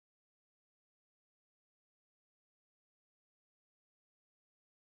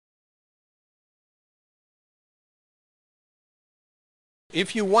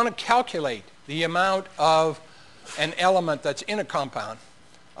If you want to calculate the amount of an element that's in a compound,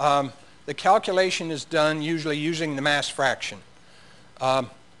 the calculation is done usually using the mass fraction.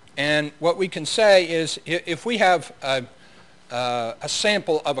 And what we can say is if we have a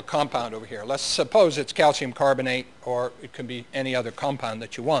sample of a compound over here, let's suppose it's calcium carbonate, or it could be any other compound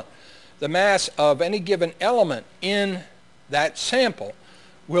that you want. The mass of any given element in that sample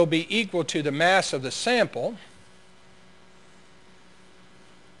will be equal to the mass of the sample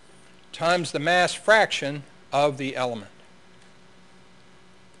times the mass fraction of the element.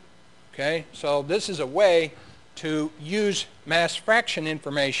 Okay, so this is a way to use mass fraction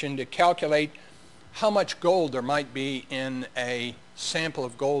information to calculate how much gold there might be in a sample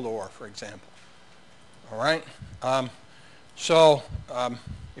of gold ore, for example. All right,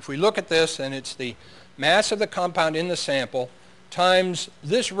 if we look at this, and it's the mass of the compound in the sample times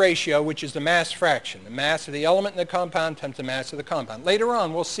this ratio, which is the mass fraction, the mass of the element in the compound times the mass of the compound. Later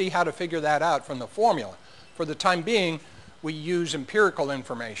on, we'll see how to figure that out from the formula. For the time being, we use empirical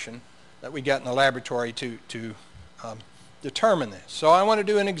information that we get in the laboratory to determine this. So I want to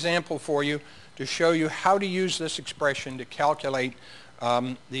do an example for you to show you how to use this expression to calculate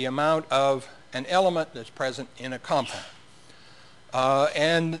the amount of an element that's present in a compound.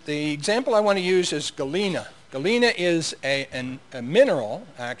 And the example I want to use is galena. Galena is a mineral,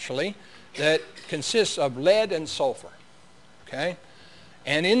 actually, that consists of lead and sulfur. Okay?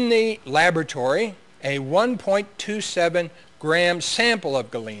 And in the laboratory, a 1.27 gram sample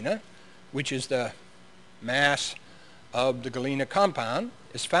of galena, which is the mass of the galena compound,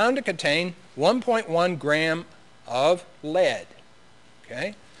 is found to contain 1.1 gram of lead.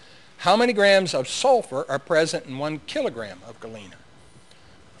 Okay? How many grams of sulfur are present in 1 kilogram of galena?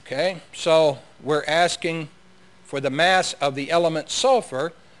 Okay, so we're asking for the mass of the element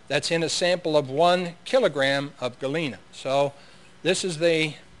sulfur that's in a sample of 1 kilogram of galena. So this is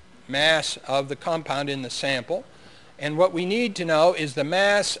the mass of the compound in the sample. And what we need to know is the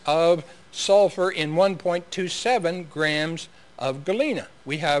mass of sulfur in 1.27 grams of galena.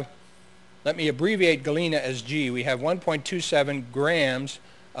 We have, let me abbreviate galena as G. We have 1.27 grams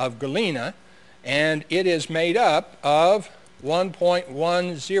of galena, and it is made up of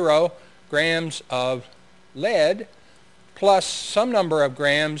 1.10 grams of lead plus some number of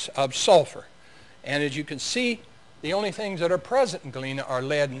grams of sulfur. And as you can see, the only things that are present in galena are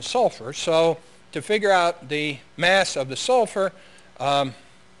lead and sulfur. So to figure out the mass of the sulfur, all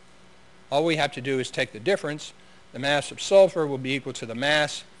we have to do is take the difference. The mass of sulfur will be equal to the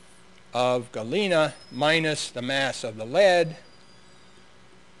mass of galena minus the mass of the lead,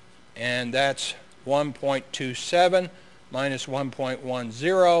 and that's 1.27 minus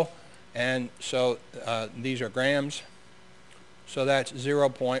 1.10, and so these are grams, so that's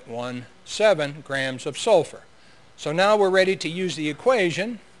 0.17 grams of sulfur. So now we're ready to use the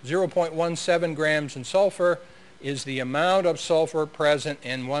equation. 0.17 grams in sulfur is the amount of sulfur present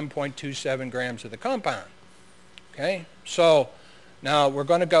in 1.27 grams of the compound. Okay, so now we're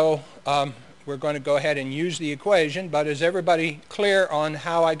going to go ahead and use the equation, but is everybody clear on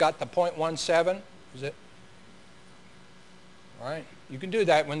how I got the 0.17? Is it? All right, you can do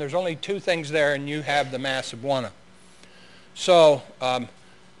that when there's only two things there and you have the mass of one of them. So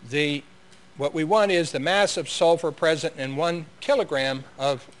what we want is the mass of sulfur present in 1 kilogram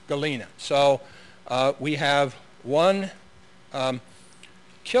of galena. So we have 1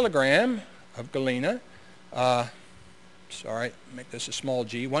 kilogram of galena. Sorry, make this a small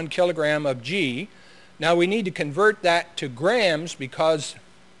g. 1 kilogram of G. Now we need to convert that to grams because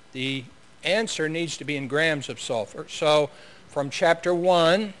the answer needs to be in grams of sulfur. So from chapter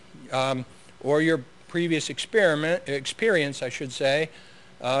 1, or your previous experience, I should say,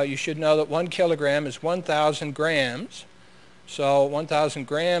 you should know that 1 kilogram is 1,000 grams. So 1,000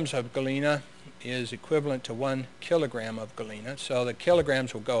 grams of galena is equivalent to 1 kilogram of galena. So the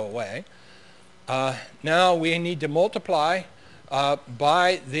kilograms will go away. Now we need to multiply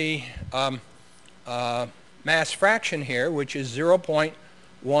by the mass fraction here, which is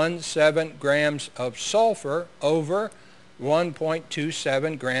 0.17 grams of sulfur over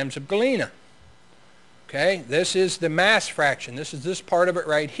 1.27 grams of galena. Okay, this is the mass fraction. This is this part of it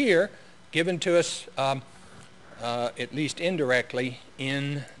right here, given to us at least indirectly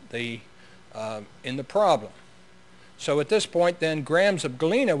in the problem. So at this point, then, grams of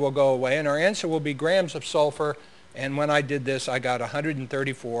galena will go away, and our answer will be grams of sulfur. And when I did this, I got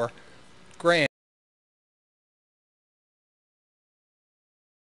 134 grams.